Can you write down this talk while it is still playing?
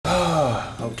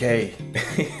Okay.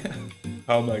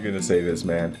 How am I gonna say this,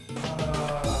 man?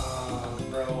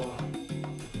 Bro.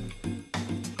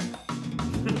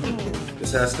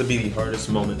 This has to be the hardest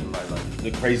moment in my life.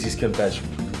 The craziest confession.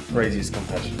 Craziest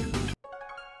confession.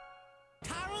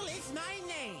 Carl is my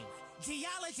name.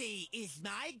 Geology is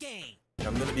my game.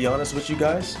 I'm gonna be honest with you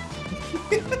guys.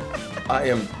 I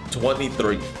am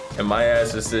 23 and my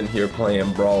ass is sitting here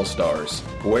playing Brawl Stars.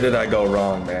 Where did I go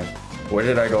wrong, man? Where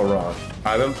did I go wrong?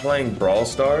 I've been playing Brawl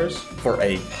Stars for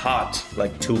a hot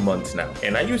like 2 months now.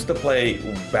 And I used to play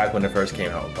back when it first came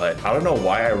out, but I don't know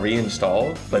why I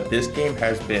reinstalled, but this game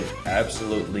has been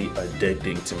absolutely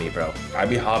addicting to me, bro. I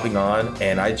be hopping on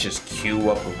and I just queue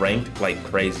up ranked like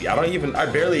crazy. I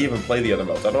barely even play the other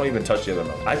modes. I don't even touch the other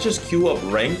modes. I just queue up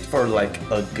ranked for like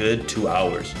a good 2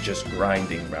 hours, just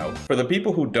grinding, bro. For the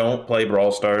people who don't play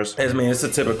Brawl Stars, I mean, it's the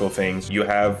typical things. You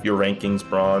have your rankings,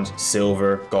 bronze,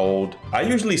 silver, gold. I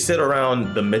usually sit around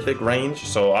the mythic range,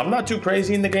 so I'm not too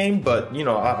crazy in the game, but you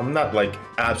know, I'm not like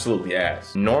absolutely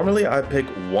ass. Normally I pick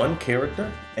one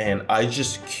character and I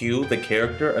just queue the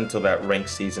character until that ranked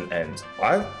season ends.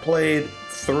 I've played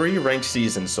 3 ranked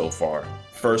seasons so far.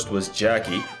 First was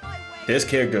Jackie. This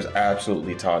character is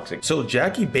absolutely toxic. So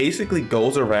Jackie basically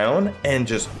goes around and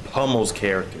just pummels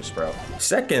characters, bro.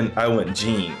 Second, I went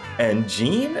Gene. And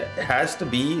Gene has to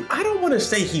be, I don't want to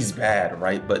say he's bad,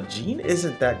 right? But Gene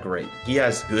isn't that great. He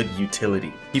has good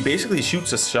utility. He basically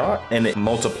shoots a shot and it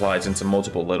multiplies into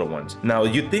multiple little ones. Now,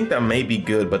 you'd think that may be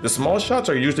good, but the small shots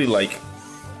are usually like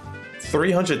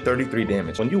 333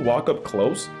 damage. When you walk up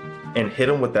close and hit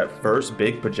him with that first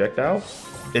big projectile,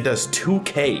 it does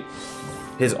 2K.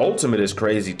 His ultimate is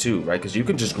crazy too, right? Because you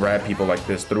can just grab people like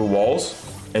this through walls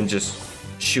and just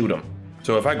shoot them.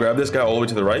 So if I grab this guy all the way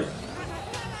to the right,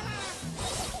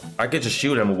 I could just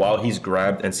shoot him while he's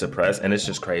grabbed and suppressed, and it's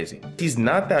just crazy. He's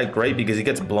not that great because he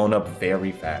gets blown up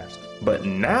very fast. But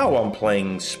now I'm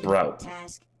playing Sprout.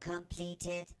 Task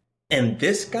completed. And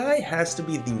this guy has to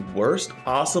be the worst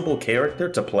possible character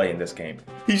to play in this game.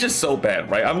 He's just so bad,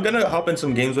 right? I'm gonna hop in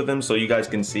some games with him so you guys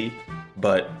can see,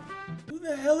 but who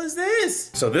the hell is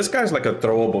this? So this guy's like a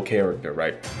throwable character,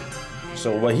 right?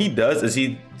 So what he does is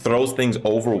he throws things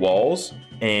over walls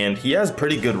and he has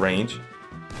pretty good range.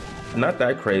 Not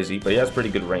that crazy, but he has pretty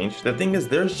good range. The thing is,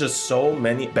 there's just so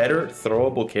many better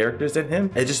throwable characters than him.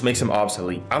 It just makes him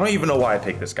obsolete. I don't even know why I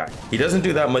picked this guy. He doesn't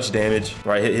do that much damage,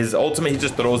 right? His ultimate, he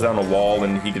just throws down a wall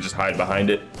and he can just hide behind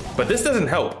it. But this doesn't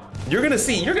help. You're gonna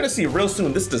see real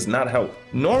soon, this does not help.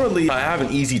 Normally, I have an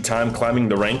easy time climbing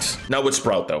the ranks. Not with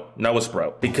Sprout though, not with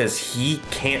Sprout, because he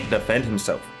can't defend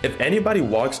himself. If anybody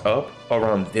walks up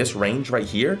around this range right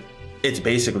here, it's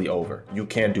basically over. You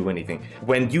can't do anything.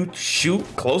 When you shoot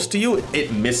close to you,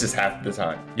 it misses half the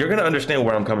time. You're gonna understand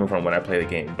where I'm coming from when I play the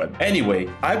game. But anyway,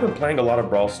 I've been playing a lot of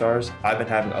Brawl Stars. I've been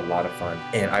having a lot of fun.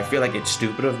 And I feel like it's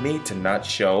stupid of me to not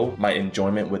show my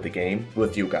enjoyment with the game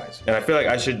with you guys. And I feel like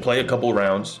I should play a couple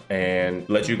rounds and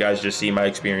let you guys just see my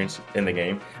experience in the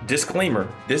game. Disclaimer,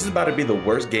 this is about to be the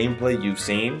worst gameplay you've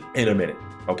seen in a minute.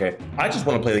 Okay, I just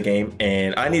want to play the game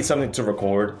and I need something to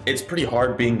record. It's pretty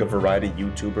hard being a variety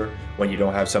YouTuber when you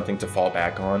don't have something to fall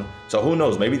back on. So who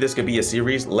knows, maybe this could be a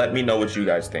series. Let me know what you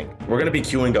guys think. We're gonna be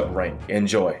queuing up rank.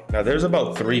 Enjoy. Now there's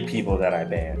about 3 people that I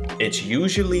ban. It's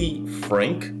usually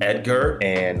Frank, Edgar,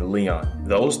 and Leon.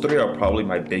 Those 3 are probably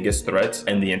my biggest threats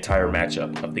in the entire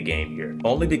matchup of the game here.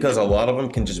 Only because a lot of them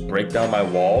can just break down my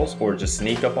walls or just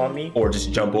sneak up on me or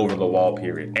just jump over the wall,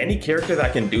 period. Any character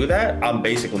that can do that, I'm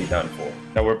basically done for.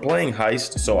 Now we're playing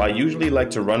Heist, so I usually like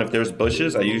to run, if there's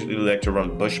bushes, I usually like to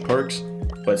run bush perks.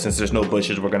 But since there's no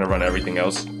bushes, we're gonna run everything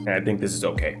else. And I think this is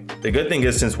okay. The good thing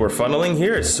is, since we're funneling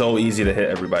here, it's so easy to hit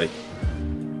everybody.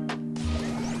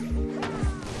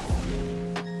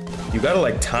 You gotta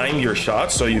like time your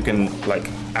shots so you can like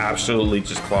absolutely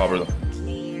just clobber them.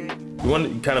 You want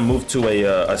to kind of move to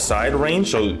a side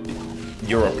range so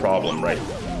you're a problem, right?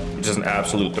 Which is an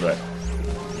absolute threat.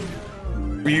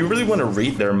 You really want to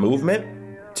read their movement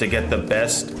to get the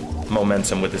best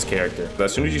momentum with this character.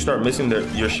 As soon as you start missing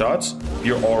your shots,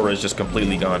 your aura is just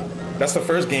completely gone. That's the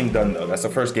first game done though. That's the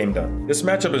first game done. This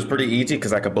matchup is pretty easy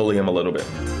because I could bully him a little bit.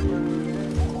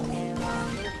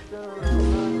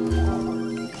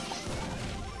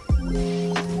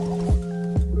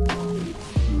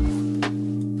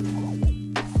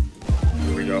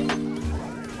 Here we go.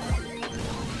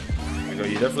 Here we go.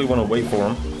 You definitely want to wait for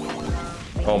him.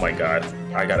 Oh my god.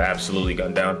 I got absolutely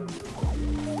gunned down.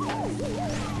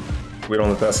 We don't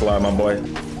let that slide, my boy.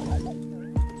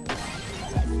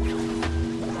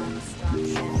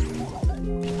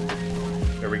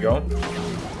 There we go.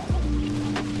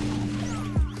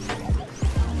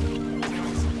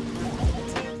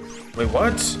 Wait,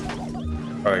 what?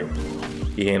 All right,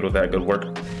 he handled that. Good work.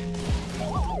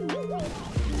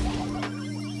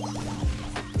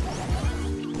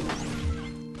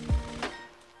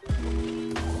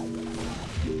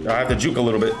 I have to juke a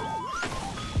little bit.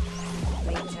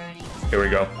 Here we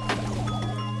go.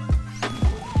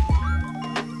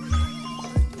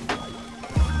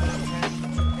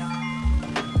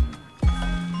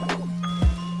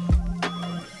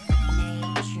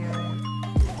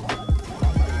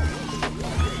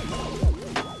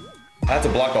 I had to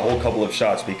block a whole couple of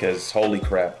shots because holy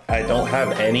crap, I don't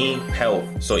have any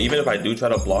health. So even if I do try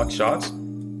to block shots,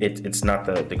 it's not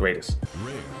the greatest.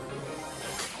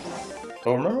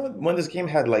 So remember when this game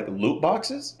had like loot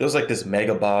boxes? It was like this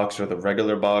mega box or the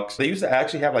regular box. They used to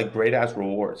actually have like great ass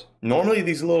rewards. Normally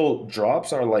these little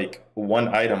drops are like one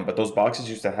item, but those boxes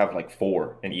used to have like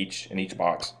 4 in each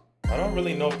box. I don't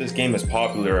really know if this game is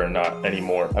popular or not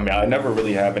anymore. I mean, I never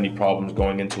really have any problems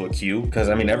going into a queue because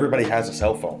I mean, everybody has a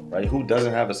cell phone, right? Who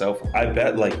doesn't have a cell phone? I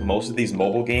bet like most of these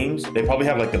mobile games, they probably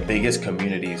have like the biggest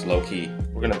communities low key.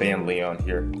 We're gonna ban Leon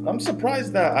here. I'm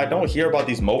surprised that I don't hear about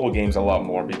these mobile games a lot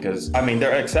more because I mean,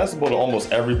 they're accessible to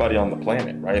almost everybody on the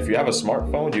planet, right? If you have a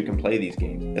smartphone, you can play these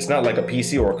games. It's not like a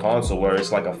PC or a console where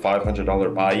it's like a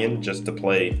 $500 buy-in just to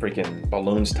play freaking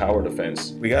Balloons Tower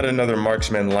Defense. We got another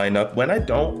marksman lineup. When I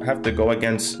don't have to go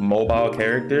against mobile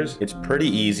characters, it's pretty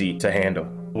easy to handle.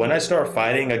 When I start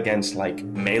fighting against like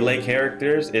melee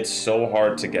characters, it's so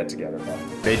hard to get together, bro.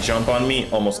 They jump on me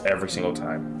almost every single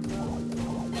time.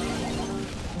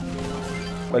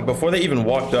 Like before they even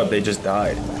walked up, they just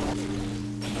died.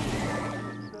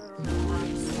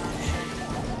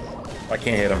 I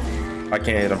can't hit him. I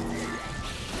can't hit him.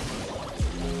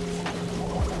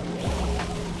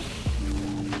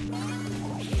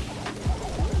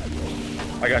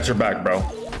 I got your back, bro.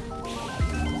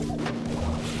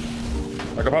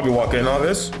 I could probably walk in on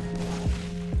this.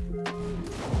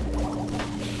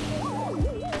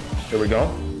 Here we go.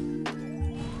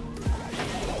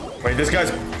 Wait, this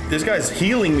guy's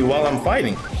healing me while I'm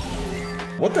fighting.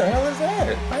 What the hell is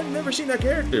that? I've never seen that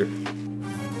character.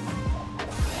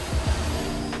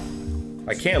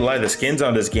 I can't lie, the skins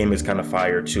on this game is kind of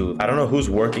fire too. I don't know who's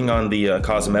working on the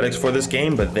cosmetics for this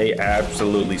game, but they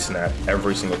absolutely snap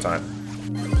every single time.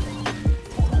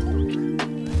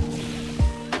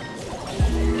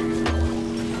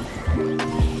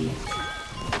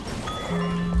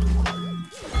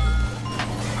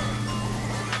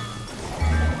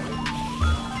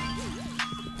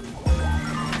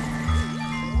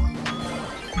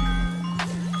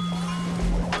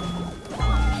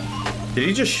 Did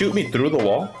he just shoot me through the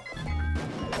wall?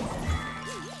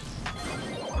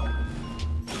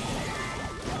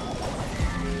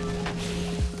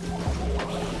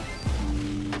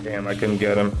 Damn, I couldn't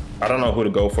get him. I don't know who to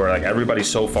go for. Like, everybody's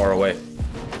so far away.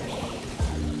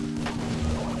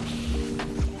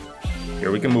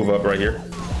 Here, we can move up right here.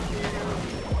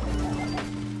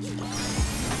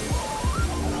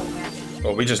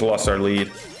 Oh, we just lost our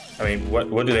lead. I mean,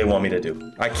 what do they want me to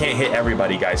do? I can't hit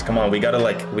everybody, guys. Come on, we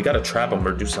gotta trap them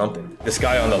or do something. This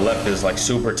guy on the left is like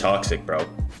super toxic, bro.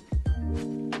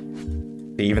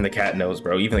 Even the cat knows,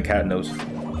 bro. Even the cat knows.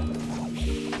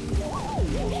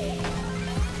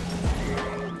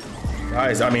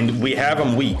 Guys, I mean, we have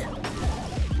him weak.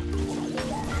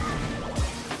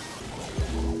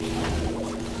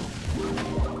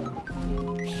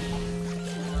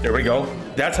 There we go.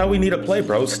 That's how we need to play,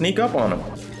 bro. Sneak up on him.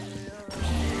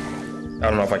 I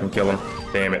don't know if I can kill him.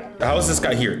 Damn it. How is this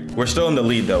guy here? We're still in the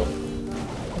lead, though.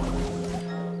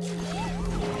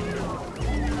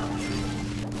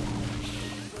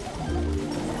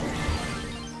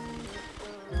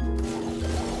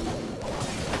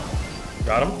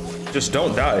 Got him? Just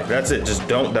don't die. That's it. Just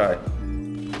don't die.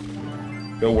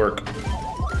 Good work.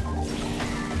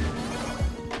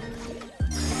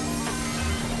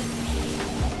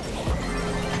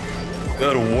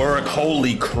 Good work.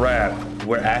 Holy crap.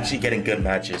 We're actually getting good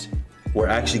matches. We're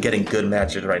actually getting good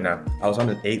matches right now. I was on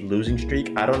an 8 losing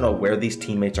streak. I don't know where these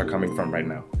teammates are coming from right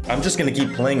now. I'm just gonna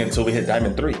keep playing until we hit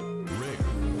Diamond 3.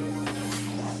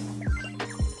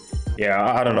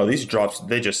 Yeah, I don't know. These drops,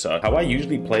 they just suck. How I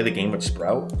usually play the game with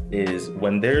Sprout is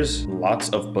when there's lots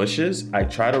of bushes, I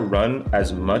try to run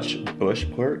as much bush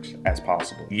perks as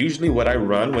possible. Usually what I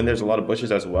run when there's a lot of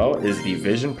bushes as well is the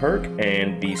vision perk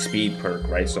and the speed perk,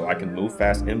 right? So I can move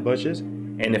fast in bushes.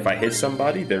 And if I hit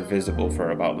somebody, they're visible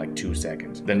for about like 2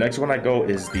 seconds. The next one I go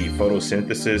is the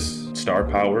photosynthesis star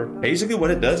power. Basically what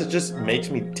it does, it just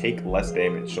makes me take less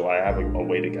damage. So I have a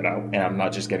way to get out and I'm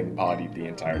not just getting bodied the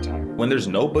entire time. When there's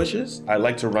no bushes, I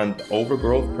like to run the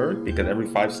overgrowth perk because every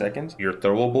 5 seconds, your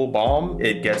throwable bomb,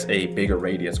 it gets a bigger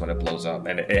radius when it blows up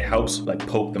and it helps like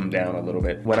poke them down a little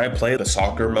bit. When I play the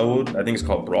soccer mode, I think it's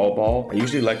called Brawl Ball, I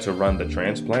usually like to run the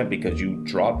transplant because you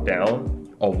drop down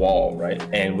a wall, right?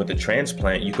 And with the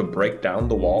transplant, you can break down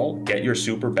the wall, get your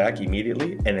super back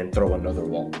immediately, and then throw another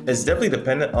wall. It's definitely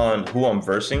dependent on who I'm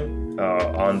versing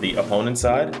on the opponent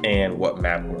side and what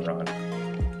map we're on.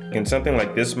 In something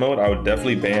like this mode, I would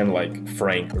definitely ban like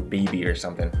Frank or BB or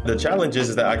something. The challenge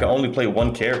is that I can only play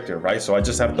one character, right? So I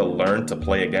just have to learn to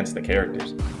play against the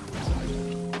characters.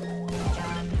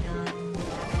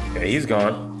 Okay, he's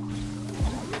gone.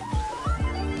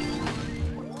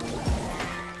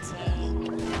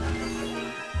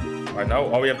 All right, now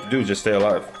all we have to do is just stay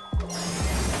alive.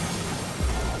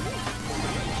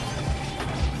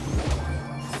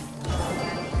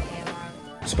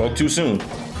 Spoke too soon.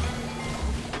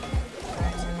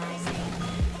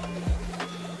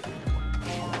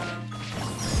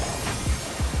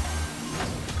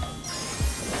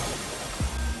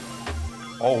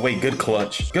 Oh wait, good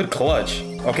clutch. Good clutch.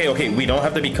 Okay, we don't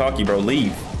have to be cocky, bro.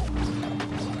 Leave.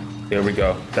 There we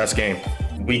go. That's game.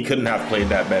 We couldn't have played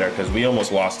that better because we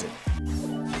almost lost it.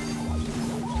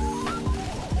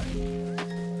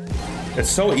 It's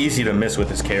so easy to miss with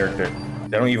this character.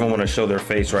 They don't even want to show their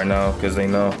face right now because they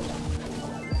know.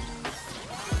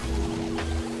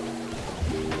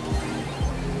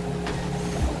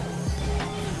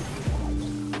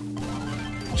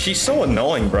 She's so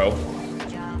annoying, bro.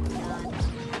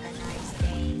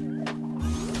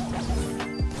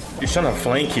 He's trying to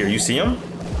flank here. You see him?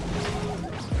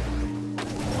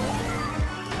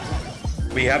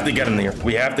 We have to get him here.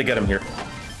 We have to get him here.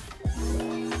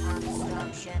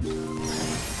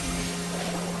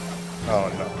 Oh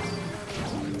no.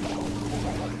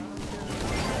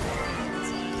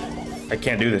 I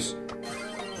can't do this.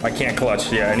 I can't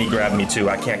clutch. Yeah, and he grabbed me too.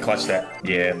 I can't clutch that.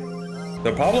 Yeah.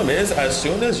 The problem is, as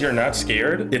soon as you're not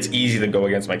scared, it's easy to go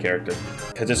against my character.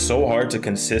 Because it's so hard to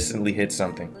consistently hit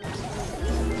something.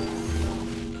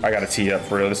 I gotta tee up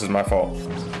for real. This is my fault.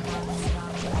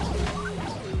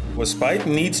 What Spike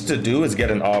needs to do is get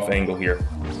an off angle here.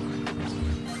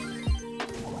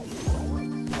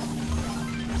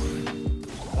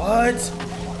 What?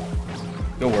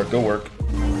 Go work, go work.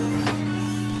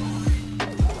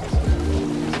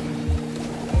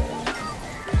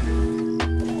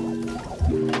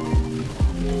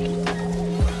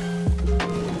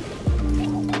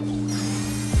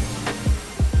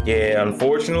 Yeah,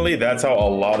 unfortunately, that's how a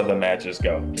lot of the matches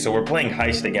go. So we're playing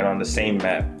Heist again on the same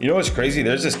map. You know what's crazy?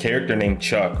 There's this character named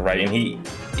Chuck, right? And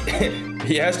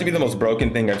he has to be the most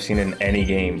broken thing I've seen in any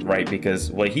game, right?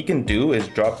 Because what he can do is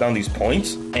drop down these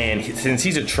points. And since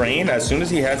he's a train, as soon as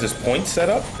he has his points set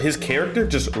up, his character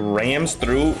just rams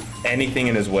through anything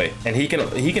in his way. And he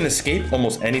can escape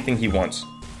almost anything he wants.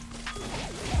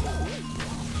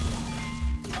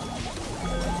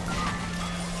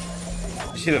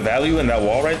 See the value in that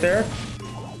wall right there?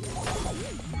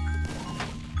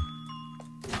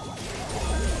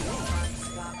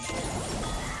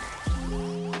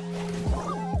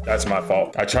 That's my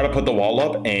fault. I tried to put the wall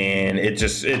up and it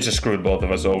just screwed both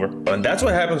of us over. And that's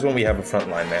what happens when we have a front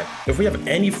line, man. If we have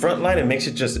any front line, it makes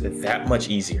it just that much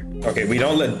easier. Okay, we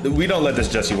don't let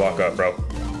this Jesse walk up, bro.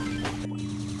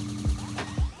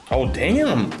 Oh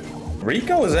damn.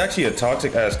 Rico is actually a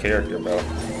toxic ass character, bro.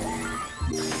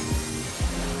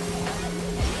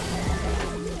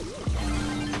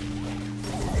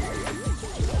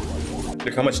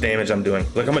 Look how much damage I'm doing.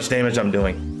 Look how much damage I'm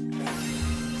doing.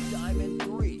 Diamond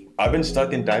 3. I've been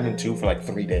stuck in Diamond 2 for like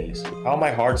 3 days. How am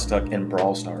I hard stuck in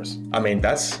Brawl Stars? I mean,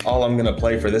 that's all I'm gonna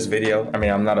play for this video. I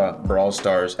mean, I'm not a Brawl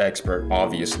Stars expert,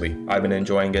 obviously. I've been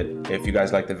enjoying it. If you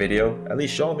guys like the video, at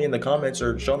least show me in the comments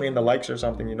or show me in the likes or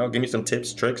something, you know? Give me some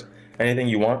tips, tricks, anything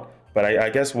you want. But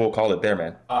I guess we'll call it there,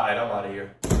 man. All right, I'm out of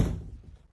here.